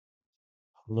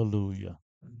Hallelujah.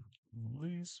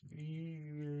 Holy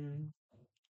Spirit,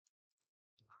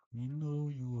 we know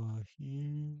you are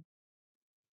here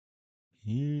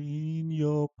in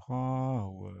your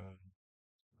power.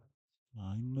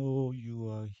 I know you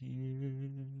are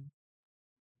here.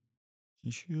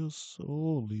 It's your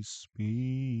Holy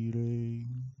Spirit.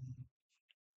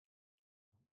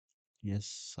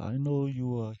 Yes, I know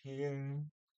you are here,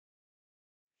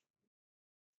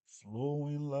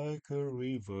 flowing like a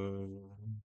river.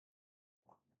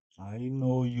 I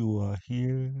know you are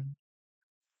here,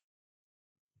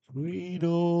 sweet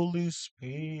Holy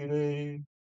Spirit.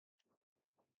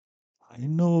 I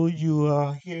know you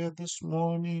are here this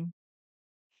morning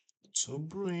to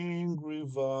bring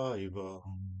revival.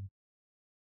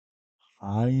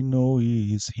 I know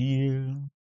He is here,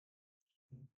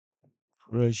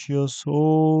 precious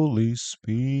Holy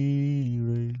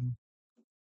Spirit.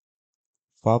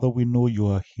 Father, we know you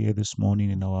are here this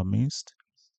morning in our midst.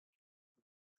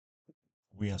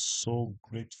 We are so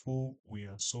grateful. We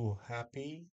are so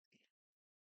happy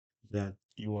that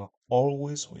you are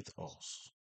always with us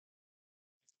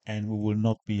and we will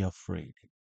not be afraid.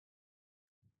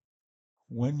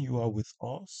 When you are with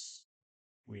us,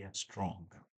 we are strong.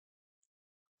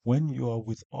 When you are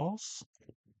with us,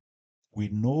 we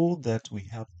know that we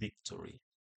have victory.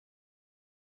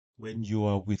 When you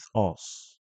are with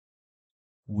us,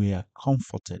 we are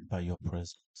comforted by your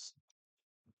presence.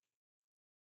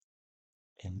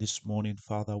 And this morning,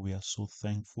 Father, we are so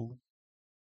thankful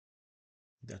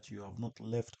that you have not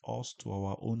left us to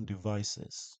our own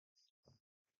devices.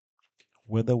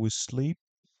 Whether we sleep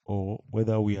or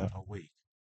whether we are awake,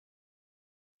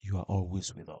 you are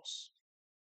always with us.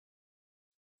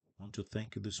 I want to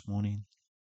thank you this morning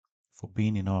for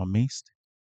being in our midst,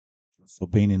 for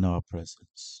being in our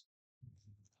presence.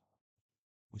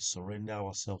 We surrender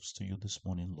ourselves to you this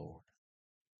morning, Lord.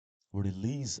 We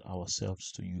release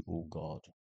ourselves to you, O God,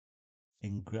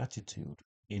 in gratitude,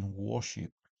 in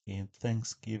worship, in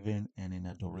thanksgiving, and in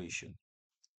adoration.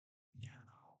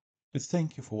 We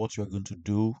thank you for what you are going to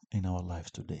do in our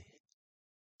lives today.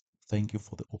 Thank you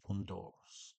for the open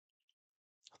doors.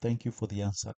 Thank you for the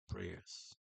answered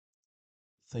prayers.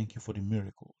 Thank you for the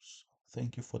miracles.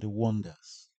 Thank you for the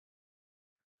wonders.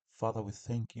 Father, we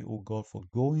thank you, O God, for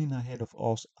going ahead of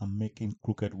us and making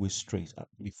crooked ways straight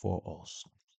before us.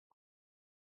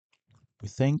 We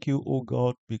thank you, O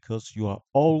God, because you are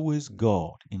always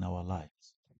God in our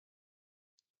lives.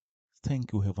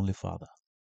 Thank you, Heavenly Father.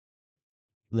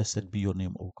 Blessed be your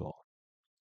name, O God.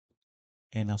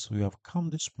 And as we have come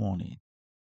this morning,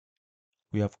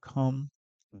 we have come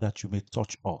that you may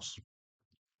touch us.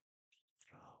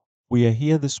 We are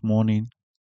here this morning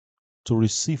to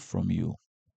receive from you,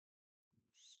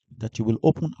 that you will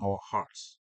open our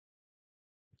hearts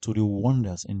to the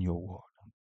wonders in your word.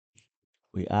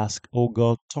 We ask, O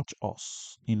God, touch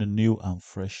us in a new and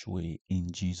fresh way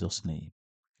in Jesus' name.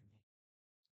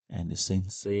 And the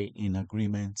saints say in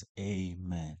agreement,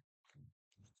 Amen.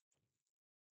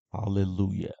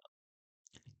 Hallelujah.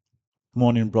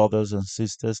 Morning, brothers and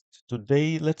sisters.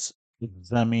 Today, let's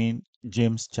examine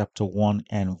James chapter 1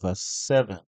 and verse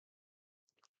 7.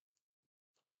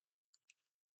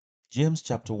 James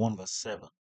chapter 1, verse 7.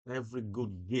 Every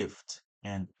good gift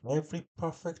and every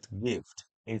perfect gift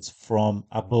is from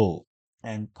above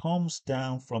and comes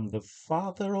down from the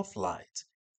Father of light,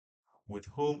 with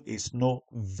whom is no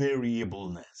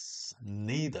variableness,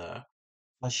 neither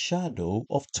a shadow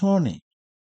of turning.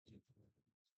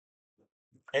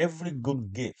 Every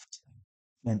good gift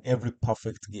and every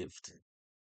perfect gift.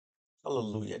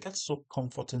 Hallelujah. That's so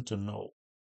comforting to know.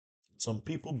 Some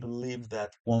people believe that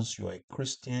once you are a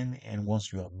Christian and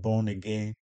once you are born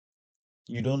again,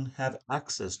 you don't have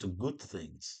access to good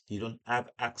things. You don't have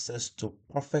access to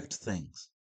perfect things.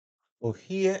 But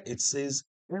here it says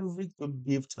every good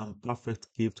gift and perfect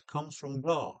gift comes from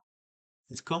God.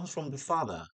 It comes from the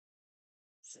Father.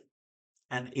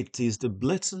 And it is the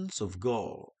blessings of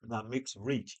God that makes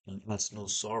rich and has no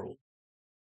sorrow.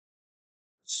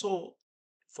 So,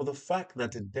 for the fact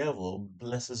that the devil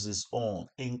blesses his own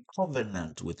in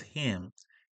covenant with him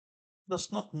does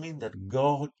not mean that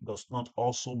God does not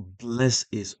also bless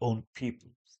his own people.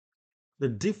 The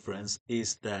difference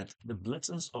is that the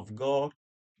blessings of God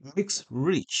makes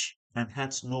rich and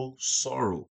has no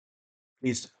sorrow,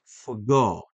 is for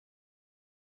God.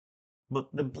 But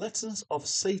the blessings of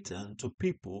Satan to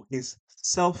people is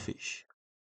selfish.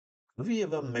 Have you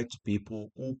ever met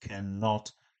people who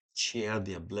cannot share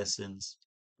their blessings?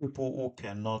 People who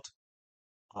cannot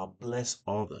bless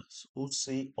others, who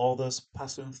see others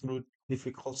passing through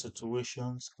difficult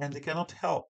situations and they cannot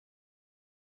help.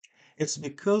 It's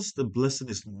because the blessing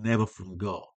is never from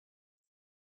God.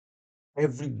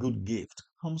 Every good gift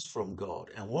comes from God.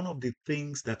 And one of the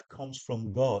things that comes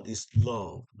from God is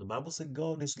love. The Bible says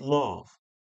God is love.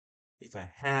 If I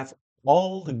have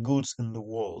all the goods in the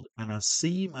world and I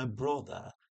see my brother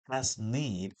has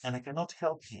need and I cannot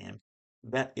help him,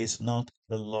 that is not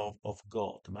the love of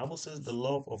God. The Bible says the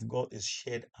love of God is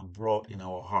shed abroad in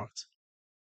our hearts.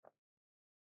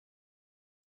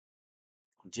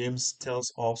 James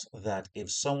tells us that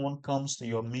if someone comes to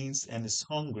your means and is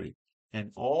hungry,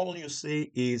 and all you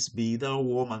say is, "Be thou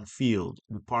warm and filled,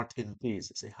 depart in peace."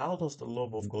 You say, how does the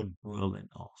love of God dwell in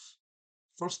us?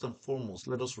 First and foremost,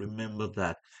 let us remember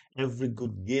that every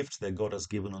good gift that God has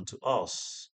given unto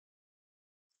us,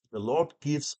 the Lord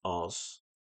gives us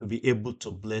to be able to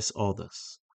bless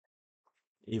others.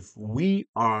 If we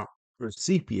are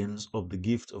recipients of the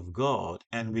gift of God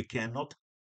and we cannot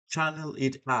channel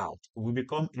it out, we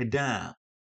become a dam.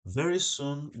 Very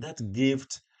soon, that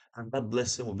gift and that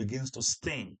blessing will begin to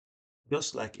sting,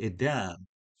 just like a dam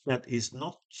that is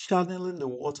not channeling the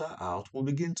water out will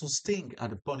begin to sting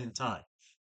at a point in time.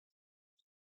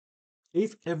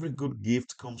 If every good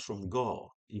gift comes from God,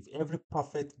 if every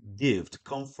perfect gift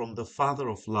comes from the Father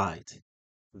of light,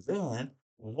 then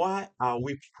why are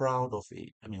we proud of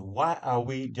it? Why are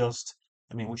we just,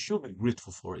 we should be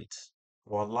grateful for it.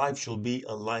 Our life should be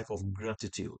a life of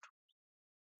gratitude.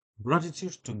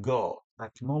 Gratitude to God,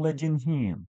 acknowledging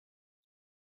Him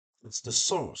as the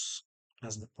source,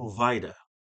 as the provider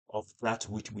of that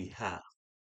which we have.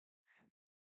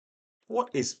 What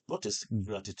is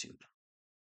gratitude?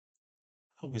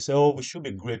 We say, oh, we should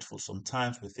be grateful.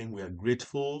 Sometimes we think we are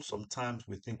grateful. Sometimes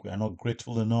we think we are not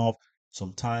grateful enough.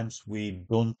 Sometimes we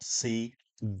don't see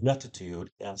gratitude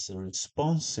as a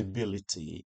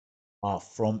responsibility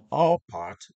from our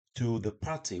part to the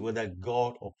party, whether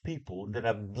God or people that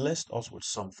have blessed us with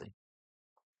something.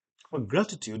 But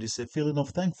gratitude is a feeling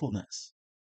of thankfulness.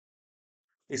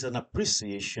 It's an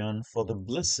appreciation for the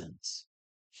blessings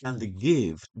and the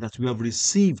gift that we have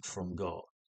received from God.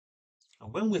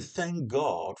 And when we thank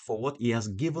God for what He has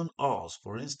given us,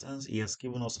 for instance, He has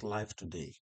given us life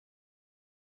today.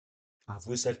 Have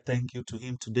we said thank you to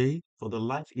Him today for the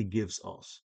life He gives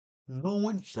us?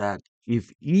 Knowing that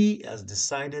if He has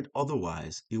decided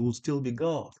otherwise, He will still be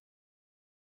God.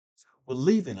 We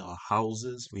live in our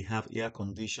houses, we have air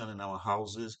condition in our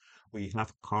houses, we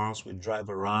have cars, we drive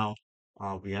around,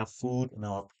 we have food in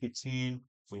our kitchen,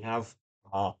 we have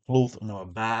clothes on our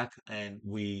back, and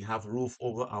we have roof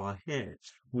over our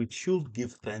heads. We should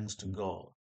give thanks to God.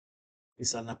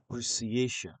 It's an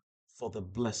appreciation for the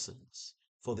blessings,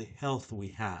 for the health we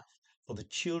have, for the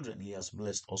children He has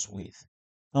blessed us with.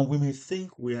 And we may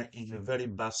think we are in a very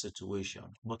bad situation,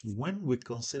 but when we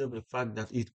consider the fact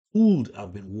that it could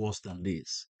have been worse than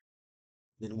this,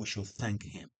 then we should thank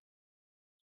Him.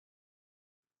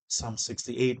 Psalm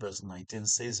 68, verse 19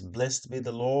 says, "Blessed be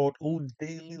the Lord who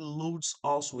daily loads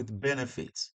us with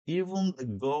benefits, even the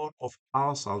God of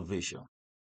our salvation."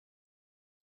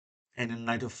 And in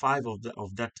 95 of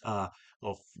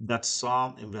that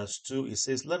psalm in verse 2, it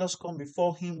says, "Let us come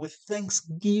before Him with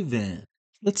thanksgiving."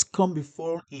 Let's come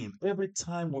before Him. Every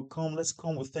time we come, let's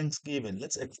come with thanksgiving.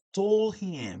 Let's extol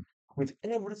Him with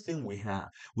everything we have,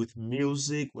 with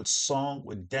music, with song,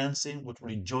 with dancing, with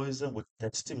rejoicing, with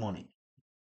testimony.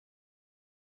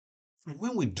 And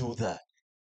when we do that,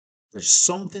 there's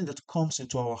something that comes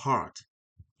into our heart,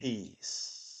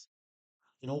 peace.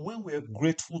 When we are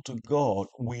grateful to God,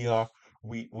 we are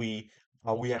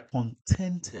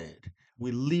contented.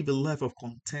 We live a life of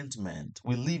contentment.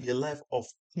 We live a life of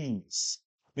peace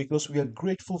because we are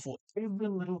grateful for every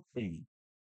little thing.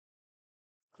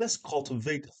 Let's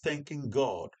cultivate thanking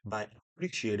God by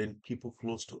appreciating people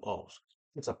close to us.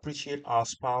 Let's appreciate our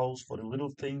spouse for the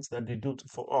little things that they do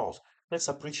for us. Let's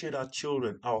appreciate our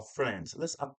children, our friends.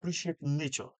 Let's appreciate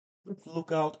nature. Let's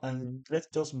look out and let's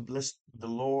just bless the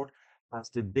Lord as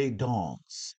the day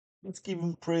dawns. Let's give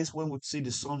Him praise when we see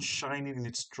the sun shining in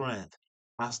its strength,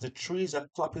 as the trees are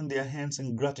clapping their hands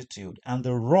in gratitude, and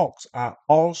the rocks are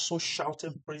also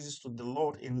shouting praises to the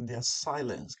Lord in their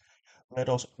silence. Let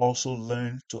us also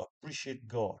learn to appreciate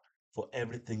God for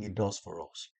everything He does for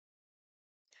us.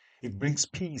 It brings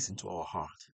peace into our heart.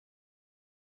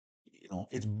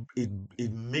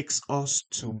 It makes us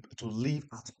to live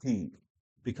at peace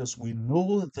because we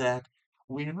know that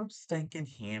we are not thanking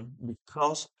Him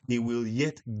because He will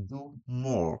yet do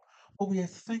more, but we are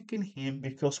thanking Him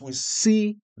because we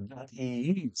see that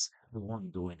He is the one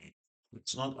doing it.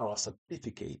 It's not our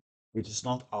certificate, it is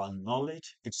not our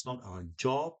knowledge, it's not our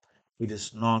job, it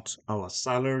is not our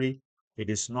salary, it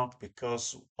is not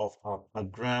because of our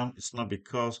background, it's not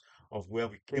because of where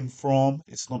we came from.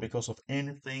 It's not because of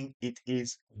anything. It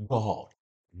is God.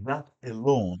 That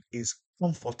alone is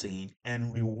comforting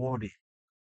and rewarding.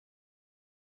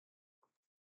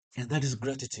 And that is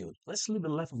gratitude. Let's live a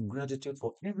life of gratitude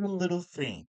for every little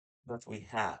thing that we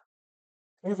have,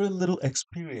 every little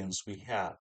experience we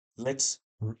have. Let's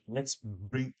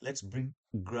bring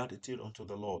gratitude unto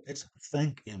the Lord. Let's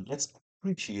thank Him. Let's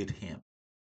appreciate Him.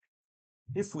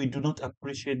 If we do not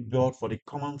appreciate God for the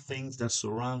common things that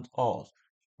surround us,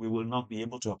 we will not be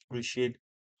able to appreciate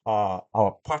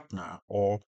our partner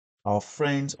or our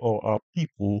friends or our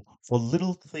people for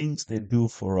little things they do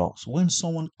for us. When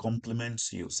someone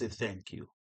compliments you, say thank you.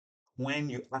 When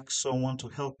you ask someone to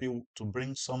help you to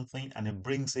bring something and he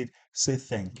brings it, say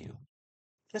thank you.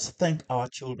 Let's thank our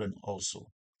children also.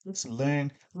 Let's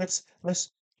learn, let's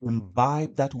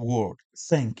imbibe that word,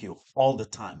 thank you, all the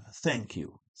time. Thank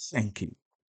you. Thank you.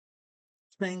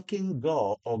 Thanking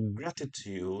God or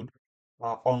gratitude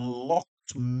unlocked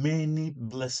many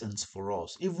blessings for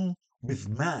us, even with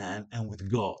man and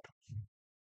with God.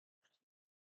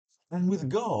 And with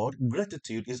God,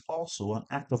 gratitude is also an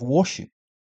act of worship.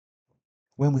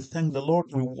 When we thank the Lord,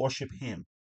 we worship Him.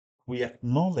 We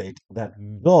acknowledge that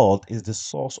God is the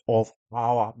source of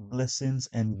our blessings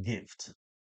and gifts.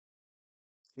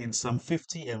 In Psalm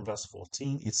 50 and verse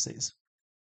 14, it says,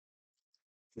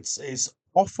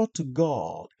 offer to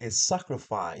God a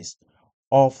sacrifice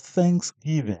of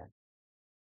thanksgiving.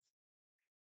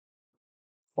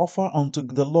 Offer unto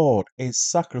the Lord a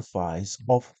sacrifice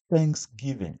of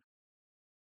thanksgiving.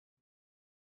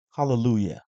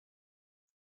 Hallelujah.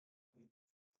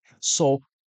 So,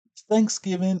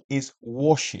 thanksgiving is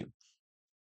worship.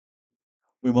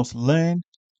 We must learn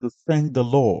to thank the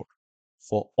Lord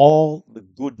for all the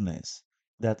goodness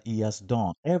that He has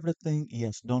done. Everything He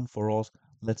has done for us,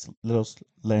 let us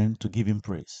learn to give Him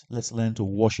praise. Let's learn to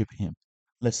worship Him.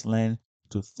 Let's learn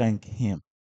to thank Him.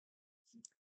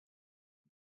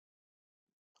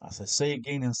 As I say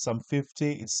again in Psalm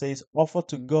 50, it says, offer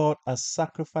to God a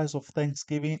sacrifice of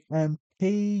thanksgiving and pay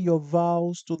your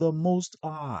vows to the Most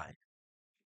High.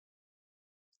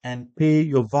 And pay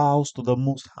your vows to the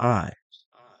Most High.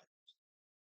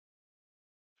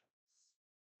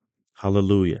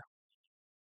 Hallelujah.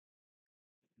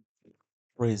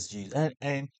 Praise Jesus.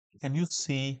 And can you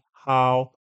see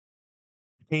how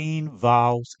paying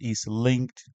vows is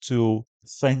linked to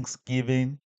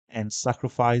thanksgiving and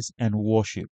sacrifice and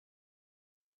worship?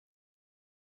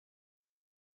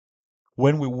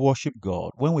 When we worship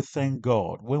God, when we thank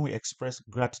God, when we express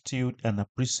gratitude and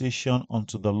appreciation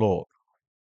unto the Lord,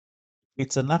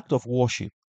 it's an act of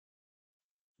worship.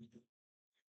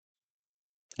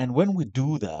 And when we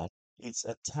do that, it's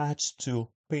attached to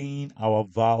paying our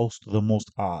vows to the Most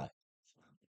High.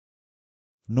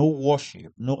 No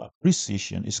worship, no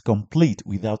appreciation is complete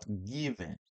without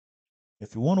giving.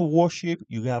 If you want to worship,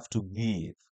 you have to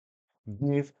give.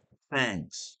 Give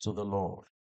thanks to the Lord.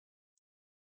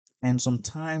 And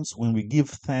sometimes when we give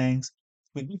thanks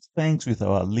with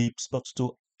our lips, but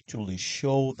to actually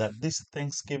show that this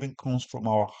thanksgiving comes from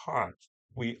our heart,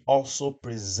 we also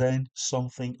present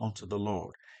something unto the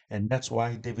Lord. And that's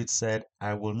why David said,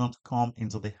 I will not come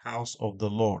into the house of the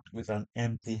Lord with an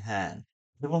empty hand.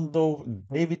 Even though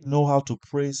David know how to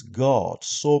praise God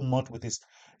so much with his,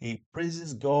 he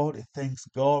praises God, he thanks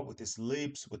God with his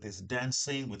lips, with his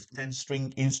dancing, with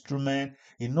 10-string instrument.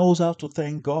 He knows how to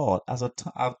thank God at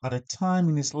a time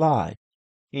in his life.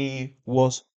 He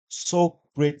was so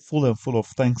grateful and full of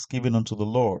thanksgiving unto the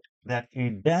Lord that he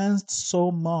danced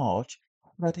so much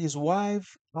that his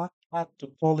wife had to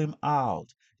call him out.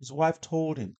 His wife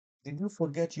told him, did you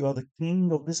forget you are the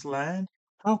king of this land?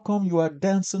 How come you are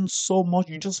dancing so much?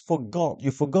 You just forgot.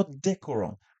 You forgot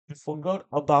decorum. You forgot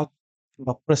about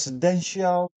the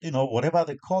presidential, whatever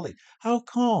they call it. How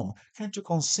come? Can't you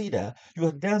consider you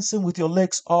are dancing with your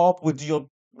legs up, with your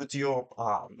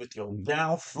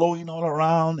gown flowing all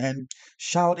around and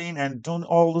shouting and doing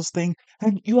all those things,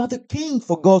 and you are the king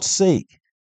for God's sake.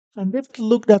 And David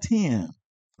looked at him.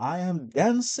 I am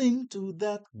dancing to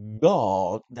that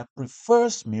God that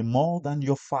prefers me more than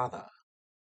your father.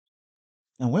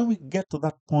 And when we get to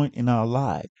that point in our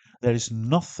life, there is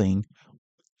nothing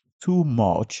too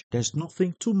much, there's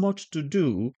nothing too much to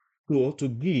do or to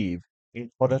give in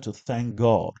order to thank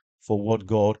God for what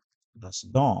God has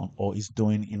done or is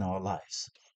doing in our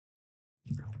lives.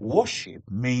 Worship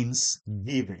means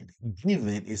giving.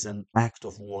 Giving is an act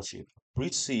of worship.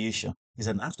 Appreciation is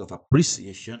an act of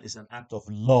appreciation, is an act of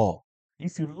love.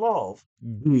 If you love,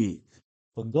 give.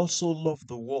 For God so loved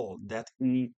the world that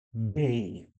He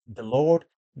gave. The Lord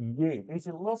gave. If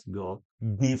you love God,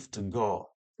 give to God.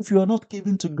 If you are not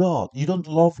giving to God, you don't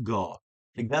love God.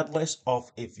 Regardless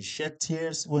of if you shed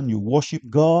tears when you worship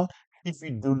God, If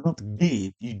you do not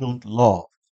give, you don't love.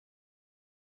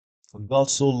 For God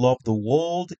so loved the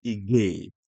world, he gave.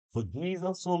 For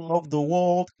Jesus so loved the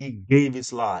world, he gave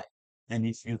his life. And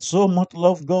if you so much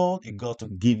love God, you got to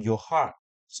give your heart.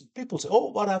 So people say,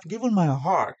 oh, but I've given my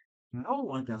heart. No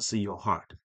one can see your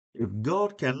heart. If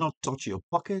God cannot touch your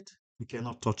pocket, he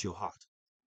cannot touch your heart.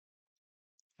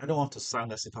 I don't want to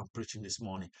sound as if I'm preaching this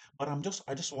morning, but I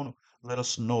just want to let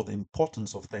us know the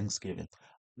importance of Thanksgiving.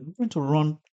 I'm going to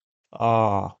run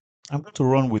uh I'm going to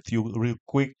run with you real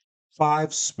quick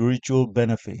five spiritual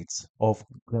benefits of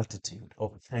gratitude,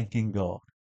 of thanking God.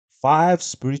 Five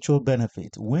spiritual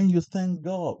benefits. When you thank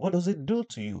God, what does it do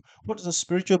to you? What is the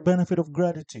spiritual benefit of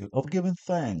gratitude, of giving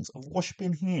thanks, of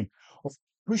worshiping Him, of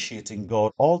appreciating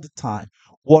God all the time?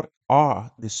 What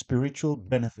are the spiritual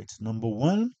benefits? Number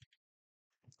one,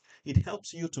 it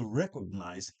helps you to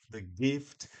recognize the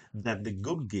gift that the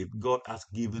good gift God has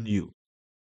given you.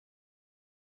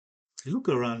 Look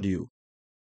around you.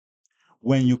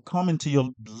 When you come into your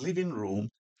living room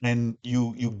and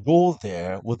you go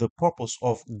there with the purpose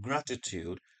of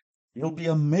gratitude, you'll be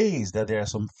amazed that there are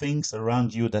some things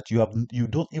around you that you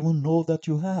don't even know that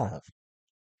you have,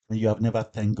 and you have never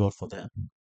thanked God for them.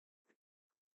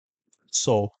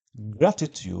 So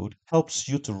gratitude helps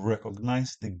you to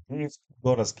recognize the gift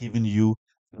God has given you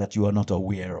that you are not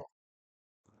aware of.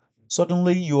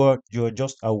 Suddenly you're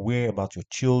just aware about your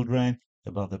children,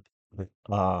 about the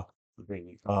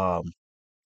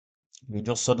you're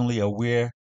just suddenly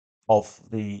aware of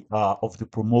the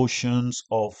promotions,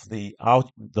 of the how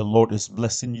the Lord is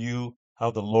blessing you,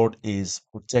 how the Lord is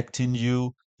protecting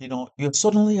you. You know, you're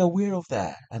suddenly aware of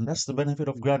that, and that's the benefit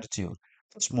of gratitude.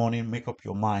 This morning, make up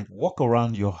your mind, walk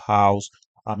around your house.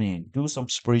 I mean, do some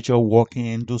spiritual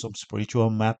walking, do some spiritual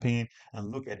mapping,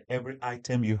 and look at every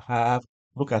item you have.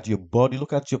 Look at your body,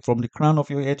 look at your from the crown of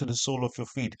your head to the sole of your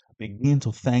feet. Begin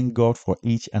to thank God for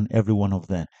each and every one of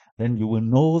them. Then you will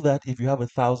know that if you have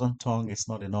 1,000 tongues, it's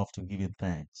not enough to give him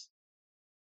thanks.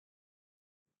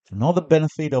 Another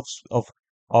benefit of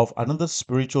another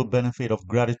spiritual benefit of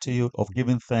gratitude, of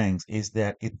giving thanks, is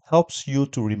that it helps you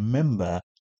to remember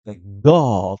that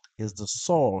God is the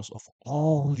source of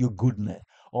all your goodness,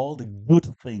 all the good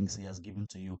things He has given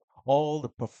to you, all the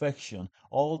perfection,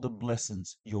 all the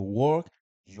blessings, your work,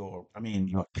 your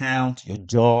account, your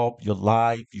job, your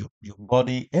life, your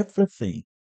body, everything.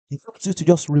 It helps you to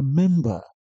just remember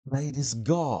that it is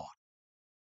God.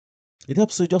 It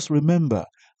helps you just remember.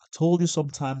 I told you some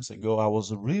times ago, I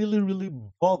was really, really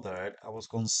bothered. I was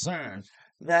concerned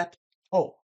that,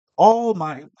 oh, all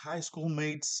my high school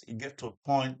mates, it get to a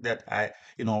point that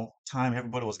time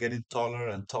everybody was getting taller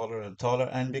and taller and taller.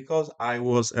 And because I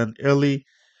was an early,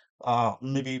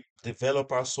 maybe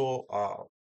developer, so,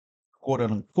 quote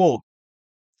unquote,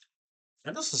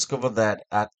 I just discovered that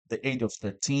at the age of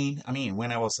 13, I mean,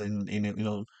 when I was in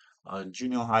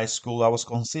junior high school, I was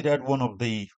considered one of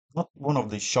the, not one of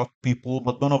the short people,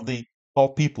 but one of the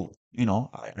tall people.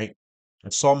 I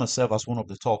saw myself as one of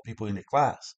the tall people in the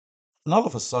class. And all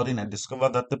of a sudden, I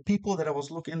discovered that the people that I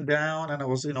was looking down and I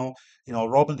was,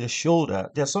 rubbing their shoulder,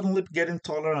 they're suddenly getting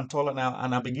taller and taller now.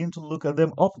 And I begin to look at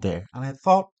them up there. And I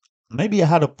thought maybe I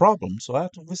had a problem. So I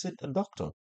had to visit a doctor.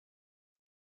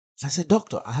 I said,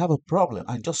 Doctor, I have a problem.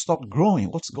 I just stopped growing.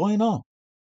 What's going on?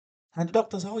 And the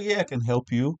doctor said, Oh, yeah, I can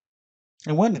help you.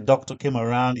 And when the doctor came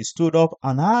around, he stood up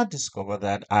and I discovered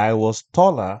that I was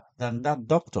taller than that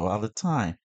doctor at the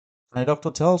time. And the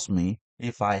doctor tells me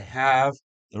if I have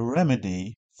the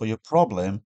remedy for your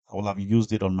problem, I will have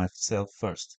used it on myself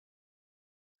first.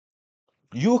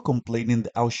 You're complaining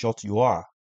how short you are.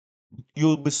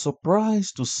 You'll be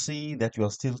surprised to see that you are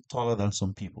still taller than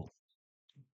some people.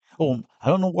 Oh, I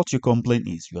don't know what your complaint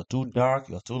is. You're too dark,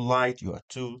 you're too light, you are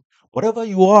too. Whatever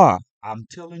you are, I'm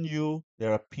telling you,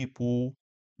 there are people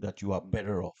that you are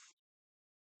better off.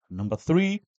 Number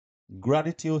three,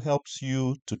 gratitude helps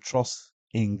you to trust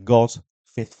in God's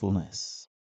faithfulness.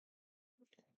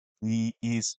 He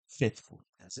is faithful.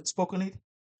 Has it spoken it?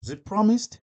 Has it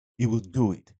promised? He will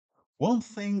do it. One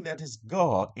thing that is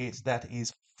God is that He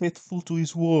is faithful to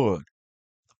His word.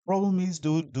 Problem is,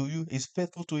 do you is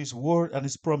faithful to his word and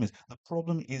his promise. The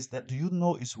problem is that do you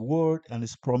know his word and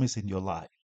his promise in your life?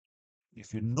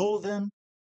 If you know them,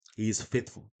 he is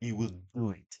faithful. He will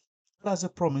do it. As I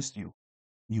promised you,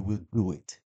 he will do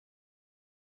it.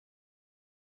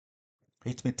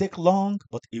 It may take long,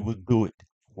 but he will do it.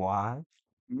 Why?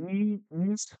 He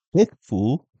is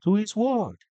faithful to his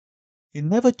word. He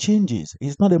never changes.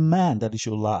 He's not a man that he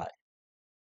should lie.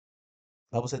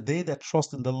 Bible said, they that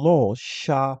trust in the Lord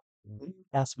shall be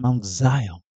as Mount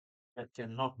Zion that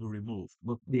cannot be removed,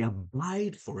 but they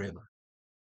abide forever.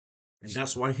 And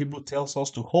that's why Hebrew tells us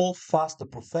to hold fast the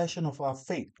profession of our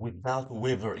faith without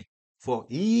wavering, for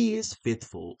he is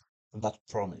faithful that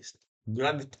promised.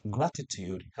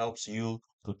 Gratitude helps you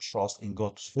to trust in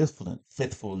God's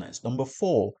faithfulness. Number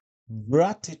four,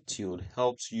 gratitude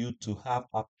helps you to have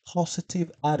a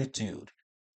positive attitude.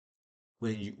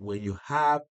 When you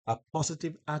have a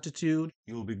positive attitude,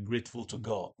 you'll be grateful to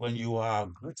God. When you are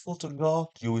grateful to God,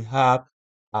 you will have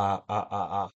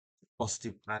a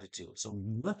positive attitude. So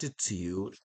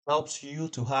gratitude helps you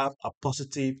to have a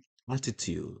positive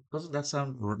attitude. Doesn't that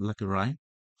sound like a rhyme?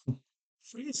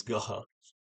 Praise God.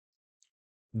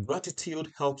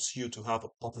 Gratitude helps you to have a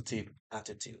positive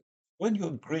attitude. When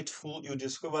you're grateful, you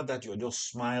discover that you're just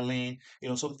smiling.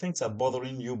 Some things are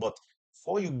bothering you, but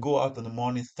before you go out in the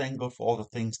morning, thank God for all the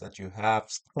things that you have.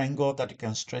 Thank God that you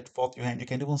can stretch forth your hand. You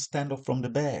can even stand up from the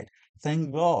bed.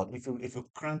 Thank God if you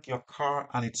crank your car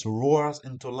and it roars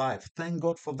into life. Thank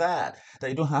God for that. That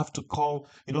you don't have to call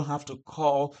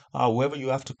whoever you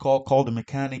have to call the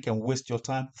mechanic and waste your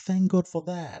time. Thank God for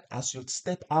that. As you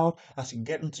step out, as you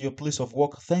get into your place of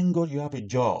work, thank God you have a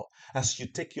job. As you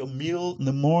take your meal in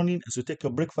the morning, as you take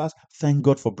your breakfast, thank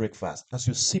God for breakfast. As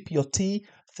you sip your tea,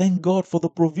 thank God for the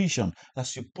provision.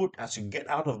 As you get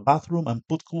out of the bathroom and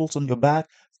put clothes on your back,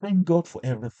 thank God for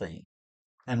everything.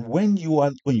 And when you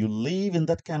live in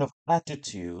that kind of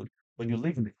attitude, when you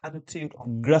live in the attitude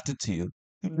of gratitude,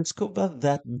 you discover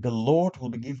that the Lord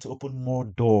will begin to open more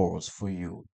doors for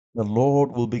you. The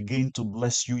Lord will begin to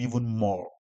bless you even more.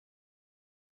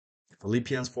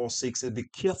 Philippians 4:6 says, be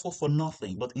careful for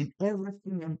nothing, but in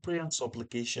everything in prayer and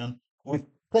supplication with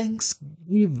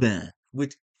thanksgiving.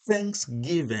 With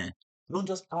thanksgiving. Don't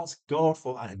just ask God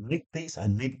for, I need this, I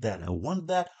need that, I want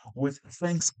that, with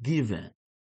thanksgiving.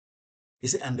 He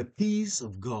said, and the peace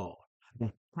of God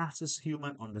that passes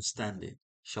human understanding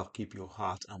shall keep your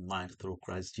heart and mind through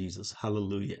Christ Jesus.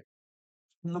 Hallelujah.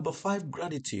 Number five,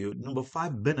 gratitude. Number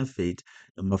five, benefit.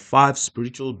 Number five,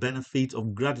 spiritual benefit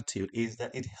of gratitude is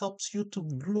that it helps you to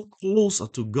grow closer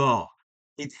to God.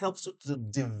 It helps you to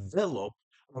develop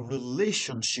a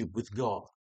relationship with God.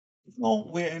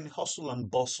 We're in hustle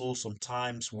and bustle.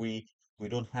 Sometimes we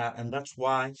don't have, and that's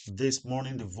why this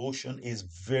morning devotion is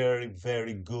very,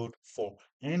 very good for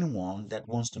anyone that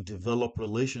wants to develop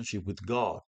relationship with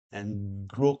God and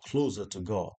grow closer to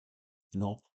God. You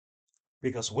know,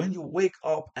 because when you wake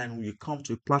up and you come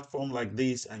to a platform like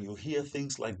this and you hear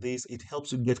things like this, it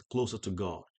helps you get closer to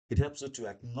God. It helps you to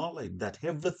acknowledge that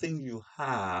everything you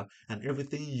have and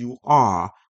everything you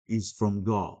are is from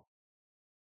God.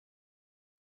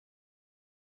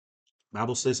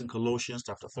 Bible says in Colossians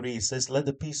chapter 3, it says, let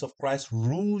the peace of Christ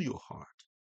rule your heart.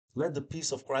 Let the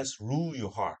peace of Christ rule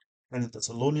your heart. And in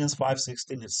Thessalonians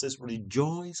 5:16, it says,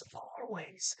 rejoice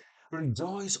always.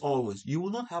 Rejoice always. You will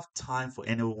not have time for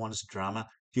anyone's drama.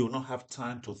 You will not have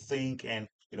time to think and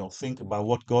think about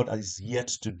what God is yet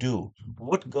to do.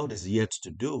 What God is yet to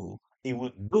do, He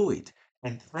will do it.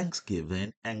 And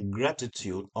thanksgiving and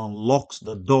gratitude unlocks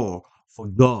the door for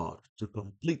God to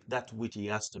complete that which He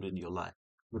has to do in your life.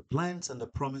 The plans and the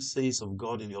promises of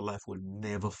God in your life will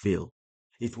never fail.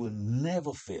 It will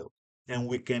never fail. And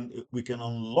we can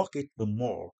unlock it the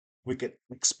more. We can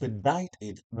expedite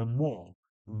it the more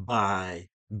by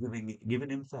giving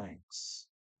him thanks.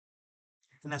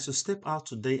 And as you step out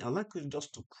today, I'd like you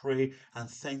just to pray and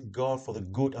thank God for the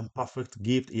good and perfect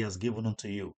gift He has given unto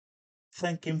you.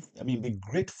 Thank Him. Be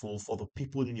grateful for the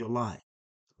people in your life.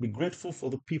 Be grateful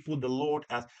for the people the Lord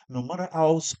has, no matter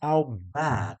how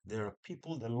bad, there are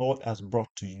people the Lord has brought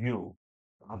to you,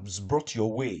 has brought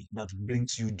your way that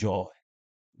brings you joy.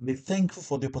 Be thankful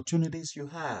for the opportunities you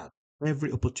have.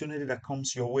 Every opportunity that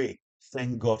comes your way,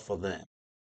 thank God for them.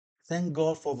 Thank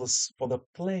God for the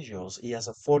pleasures He has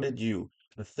afforded you,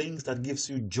 the things that gives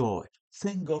you joy.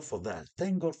 Thank God for that.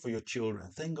 Thank God for your children.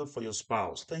 Thank God for your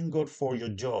spouse. Thank God for your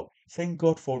job. Thank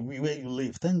God for where you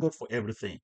live. Thank God for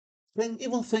everything.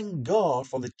 Thank God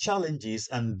for the challenges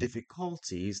and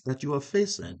difficulties that you are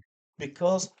facing,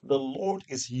 because the Lord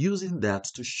is using that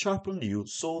to sharpen you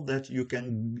so that you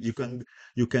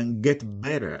can get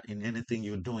better in anything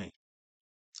you're doing.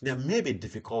 There may be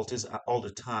difficulties all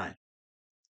the time.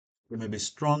 They may be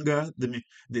stronger. The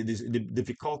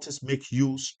difficulties make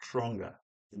you stronger.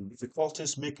 The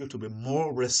difficulties make you to be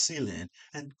more resilient.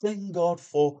 And thank God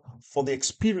for the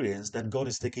experience that God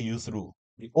is taking you through.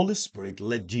 The Holy Spirit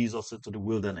led Jesus into the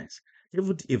wilderness.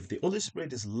 Even if the Holy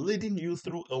Spirit is leading you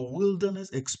through a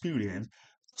wilderness experience,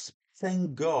 just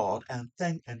thank God and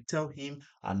tell Him,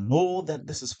 I know that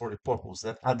this is for a purpose,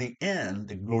 that at the end,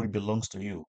 the glory belongs to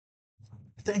you.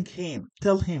 Thank Him.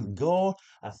 Tell Him, God,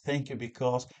 I thank you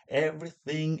because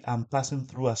everything I'm passing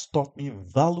through has taught me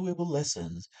valuable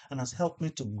lessons and has helped me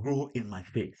to grow in my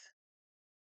faith.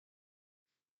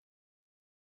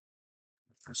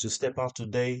 As you step out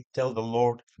today, tell the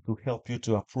Lord to help you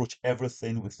to approach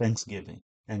everything with thanksgiving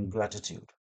and gratitude.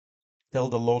 Tell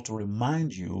the Lord to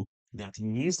remind you that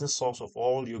He is the source of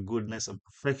all your goodness and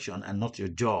perfection and not your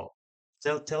job.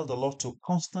 Tell the Lord to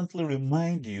constantly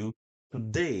remind you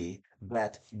today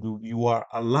that you are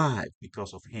alive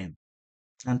because of Him.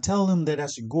 And tell Him that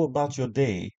as you go about your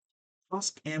day,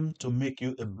 ask Him to make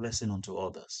you a blessing unto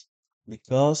others.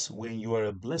 Because when you are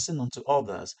a blessing unto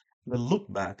others, they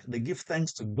look back, they give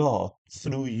thanks to God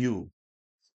through you.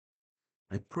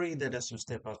 I pray that as you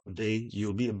step out today,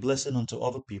 you'll be a blessing unto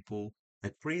other people.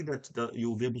 I pray that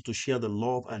you'll be able to share the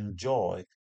love and joy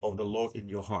of the Lord in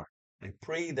your heart. I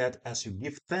pray that as you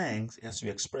give thanks, as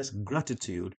you express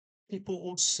gratitude, people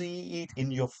will see it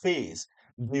in your face.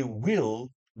 They will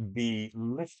be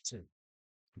lifted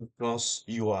because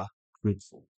you are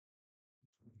grateful.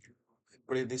 I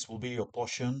pray this will be your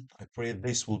portion. I pray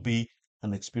this will be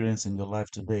an experience in your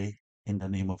life today in the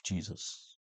name of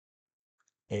Jesus.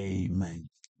 Amen.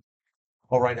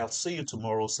 All right, I'll see you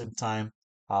tomorrow, same time,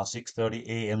 6:30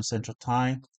 a.m. Central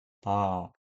Time. Uh,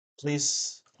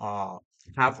 please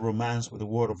have romance with the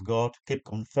Word of God. Keep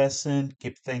confessing,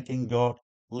 keep thanking God.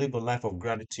 Live a life of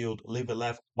gratitude. Live a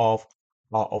life of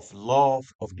love,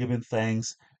 of giving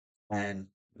thanks, and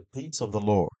the peace of the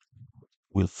Lord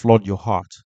will flood your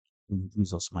heart in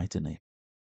Jesus' mighty name.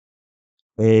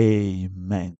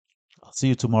 Amen. I'll see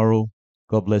you tomorrow.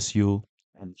 God bless you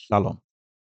and shalom.